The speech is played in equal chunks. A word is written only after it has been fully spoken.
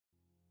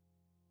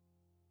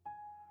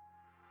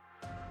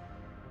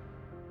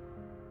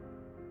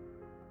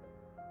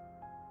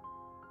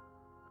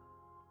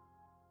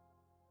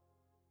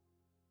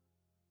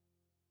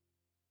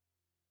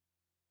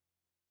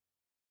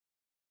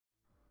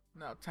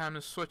Now time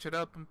to switch it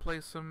up and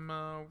play some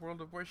World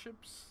of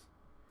Warships.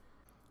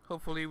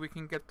 Hopefully we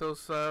can get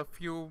those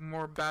few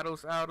more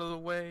battles out of the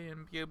way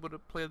and be able to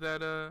play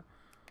that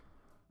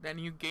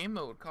new game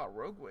mode called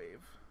Rogue Wave.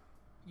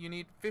 You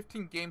need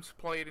 15 games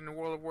played in the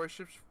World of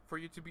Warships for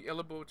you to be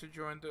eligible to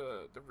join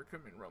the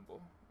recruitment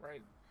rumble,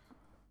 right?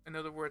 In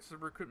other words, the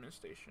recruitment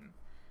station.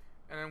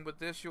 And then with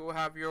this, you'll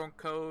have your own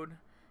code.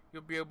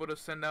 You'll be able to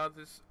send out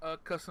this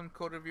custom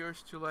code of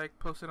yours to like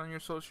post it on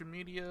your social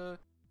media.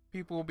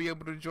 People will be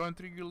able to join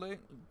through your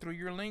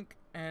link,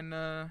 and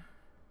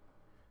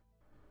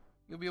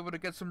you'll be able to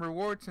get some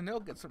rewards, and they'll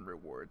get some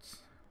rewards.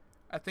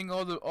 I think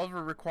all the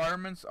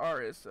requirements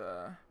is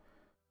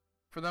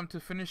for them to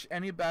finish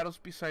any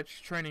battles besides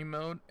training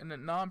mode in a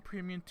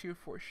non-premium tier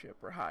 4 ship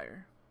or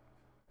higher.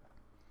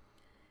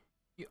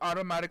 You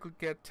automatically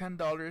get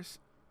 $10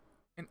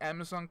 in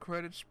Amazon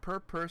credits per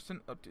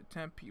person up to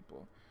 10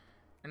 people,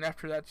 and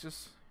after that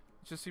just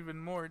even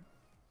more.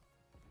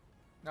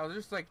 Now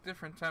there's like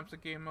different types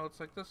of game modes.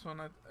 Like this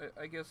one,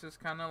 I guess it's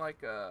kind of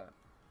like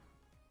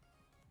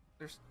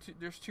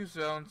there's two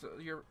zones: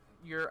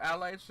 your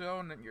allied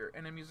zone and your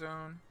enemy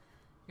zone.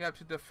 You have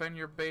to defend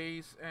your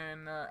base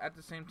and at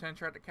the same time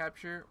try to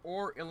capture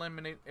or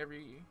eliminate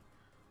every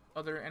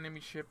other enemy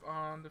ship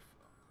on the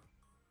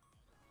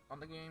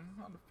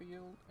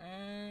field.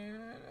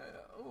 And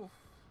oof,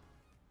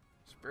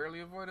 just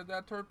barely avoided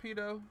that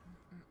torpedo.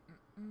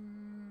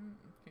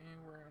 Okay,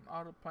 we're on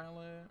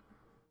autopilot.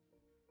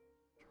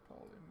 Should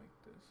probably make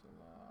this a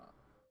lot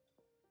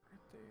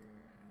right there,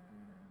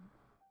 and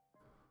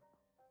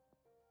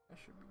that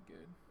should be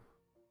good.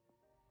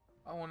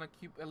 I want to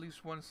keep at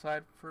least one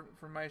side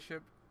for my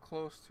ship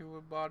close to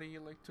a body,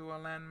 like to a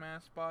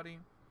landmass body.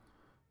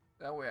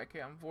 That way I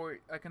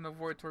can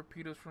avoid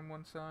torpedoes from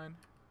one side.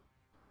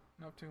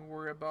 Not have to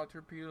worry about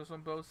torpedoes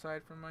on both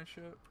sides from my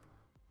ship.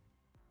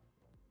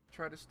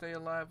 Try to stay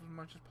alive as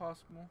much as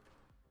possible.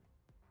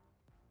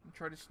 And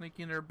try to sneak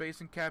in their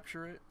base and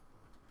capture it.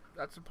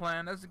 That's the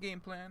plan. That's the game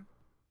plan.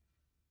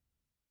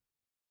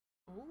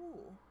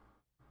 Ooh.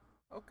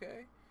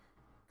 Okay.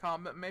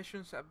 Combat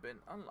missions have been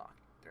unlocked.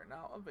 They're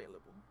now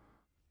available.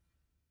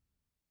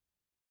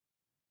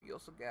 You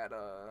also got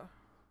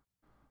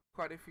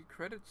quite a few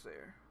credits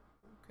there.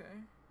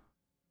 Okay.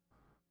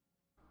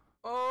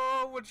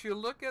 Oh, would you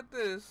look at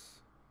this?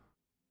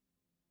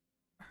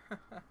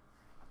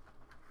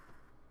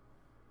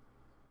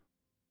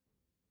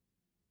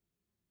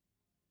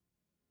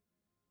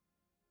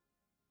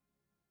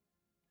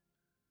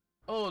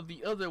 Oh,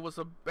 the other was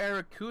a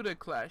Barracuda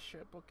class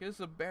ship. Okay, this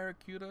is a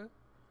Barracuda.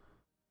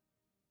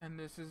 And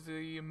this is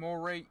the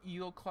Moray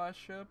Eel class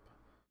ship.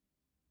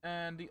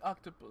 And the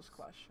Octopus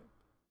class ship.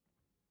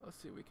 Let's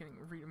see if we can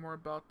read more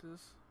about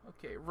this.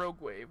 Okay,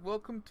 Rogue Wave.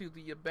 Welcome to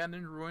the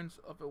abandoned ruins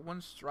of a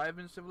once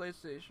thriving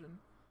civilization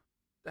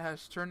that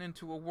has turned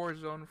into a war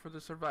zone for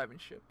the surviving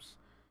ships.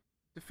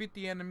 Defeat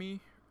the enemy,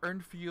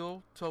 earn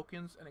fuel,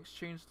 tokens, and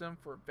exchange them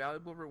for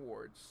valuable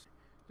rewards.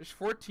 There's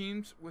 4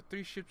 teams with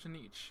 3 ships in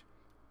each.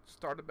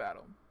 Start a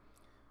battle.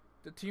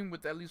 The team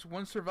with at least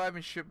one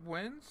surviving ship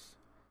wins.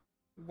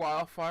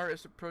 Wildfire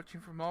is approaching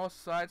from all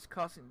sides,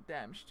 causing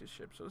damage to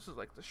ships. So this is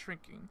like the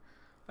shrinking,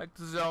 like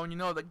the zone. You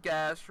know, the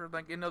gas, or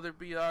like in other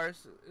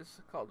BRs,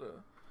 it's called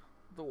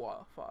the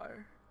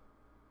wildfire.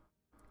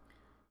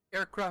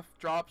 Aircraft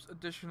drops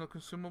additional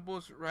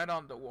consumables right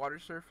on the water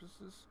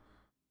surfaces.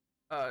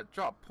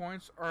 Drop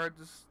points are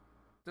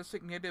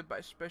designated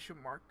by special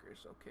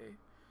markers. Okay.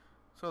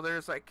 So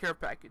there's like care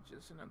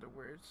packages, in other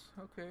words.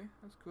 Okay,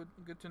 that's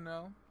good to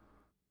know.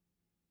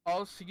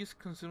 All seas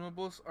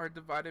consumables are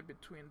divided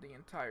between the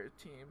entire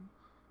team,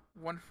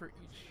 one for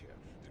each ship.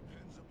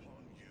 Depends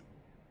upon you.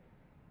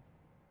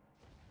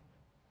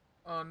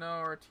 Oh no,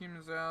 our team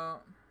is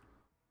out.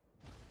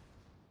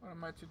 What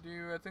am I to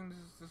do? I think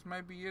this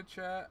might be it,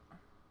 chat.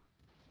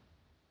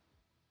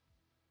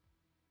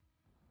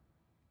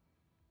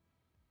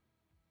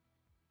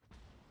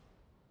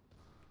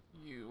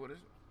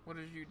 What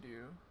did you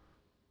do?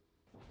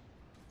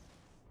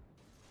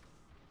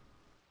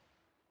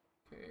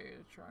 Okay,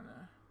 trying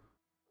to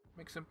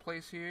make some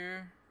place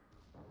here.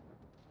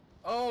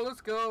 Oh, let's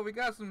go. We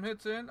got some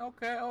hits in.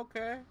 Okay,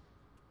 okay.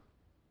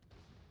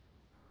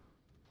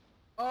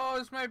 Oh,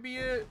 this might be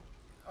it.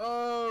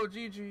 Oh,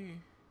 GG.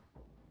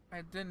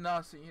 I did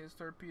not see his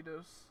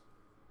torpedoes.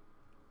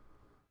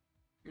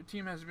 Your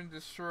team has been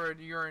destroyed.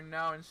 You are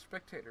now in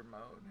spectator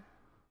mode.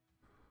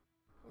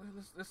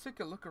 Let's take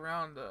a look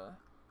around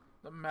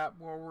the map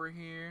while we're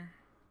here.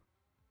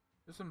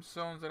 There's some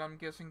zones that I'm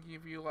guessing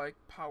give you like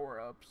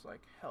power-ups,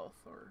 like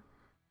health or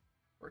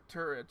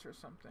turrets or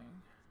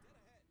something.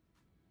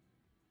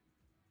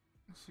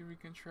 Let's see if we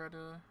can try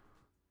to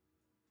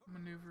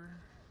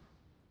maneuver.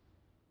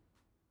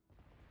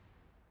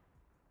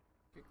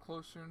 Get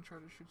closer and try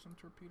to shoot some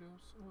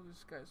torpedoes. Oh,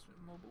 this guy's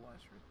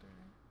immobilized right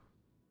there.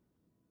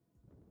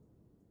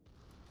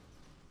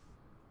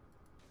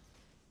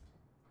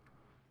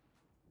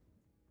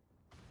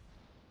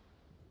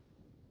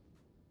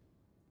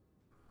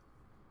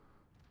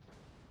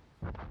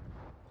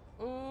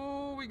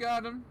 Oh, we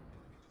got him.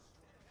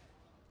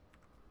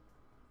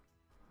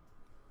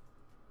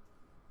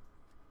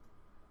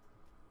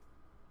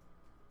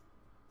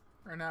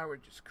 Right now we're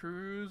just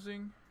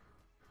cruising,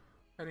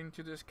 heading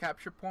to this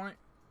capture point.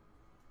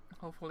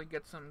 Hopefully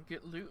get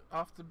loot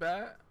off the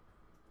bat.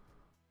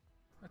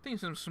 I think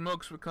some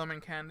smokes would come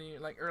in handy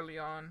like early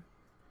on,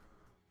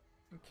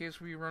 in case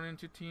we run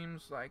into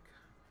teams like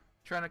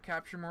trying to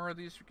capture more of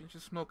these. We can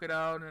just smoke it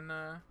out and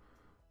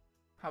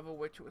have a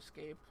way to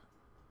escape.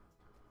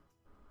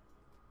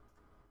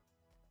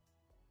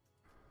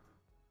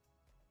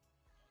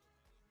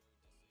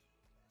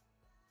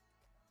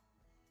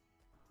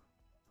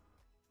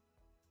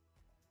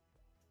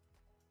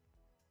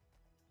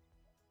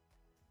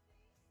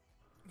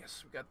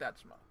 Yes, we got that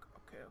smoke.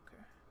 Okay, okay.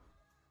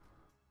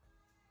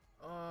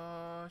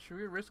 Should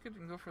we risk it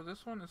and go for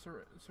this one? It's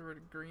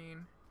already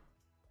green.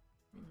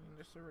 Meaning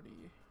there's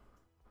already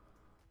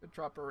the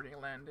drop already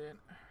landed.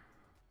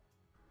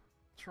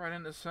 It's right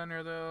in the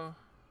center though.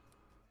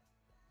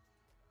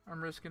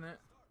 I'm risking it.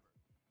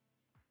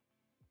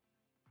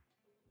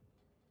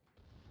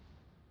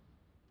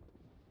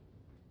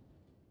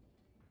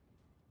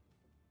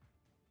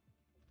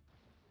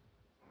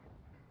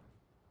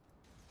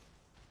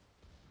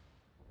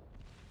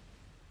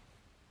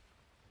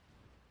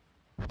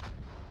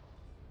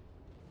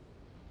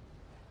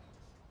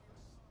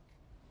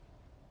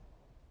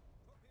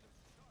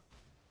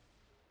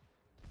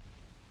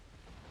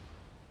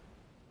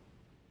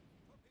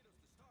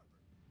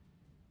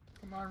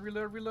 Come on,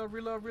 reload, reload,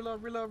 reload,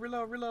 reload, reload,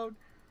 reload, reload.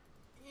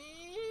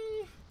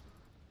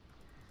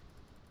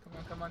 Come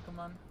on, come on, come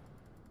on.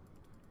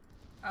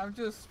 I'm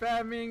just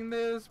spamming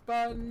this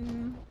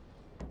button.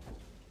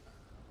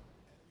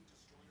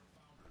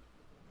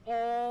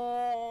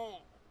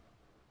 Oh!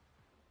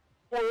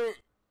 Oh!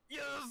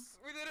 Yes!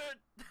 We did it!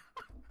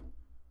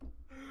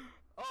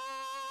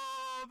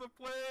 Oh, the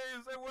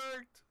plays! It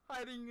worked!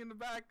 Hiding in the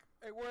back,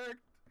 it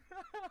worked!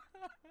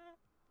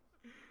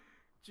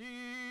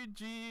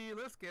 GG,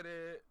 let's get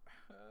it.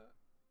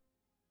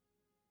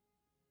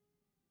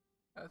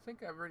 I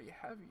think I already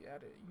have you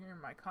added. You're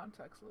in my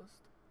contacts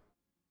list.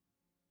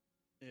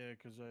 Yeah,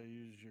 because I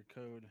used your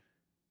code.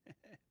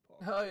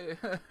 Oh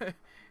yeah,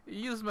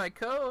 you used my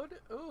code.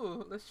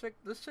 Ooh, let's check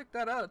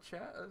that out,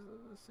 chat.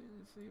 Let's see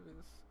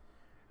this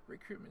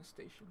recruitment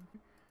station,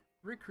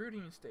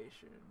 recruiting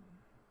station.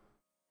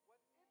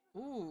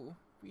 Ooh,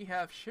 we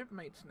have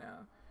shipmates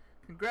now.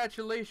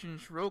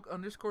 Congratulations,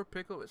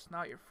 Rogue_Pickle is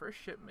now your first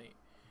shipmate.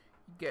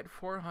 You get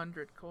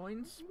 400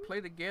 coins,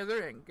 play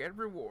together, and get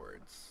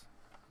rewards.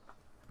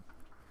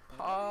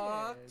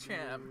 Aw, yeah,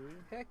 champ.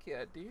 Dude. Heck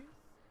yeah, dude.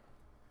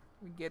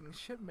 We getting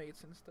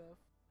shipmates and stuff.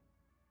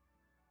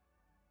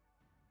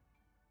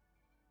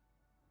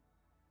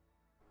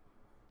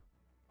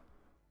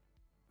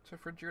 So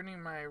for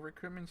joining my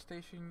recruitment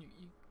station,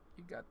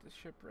 you got this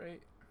ship,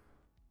 right?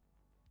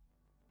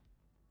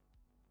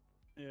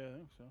 Yeah, I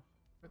think so.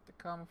 With the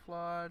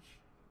camouflage.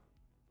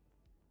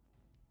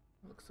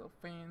 Looks so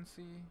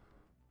fancy.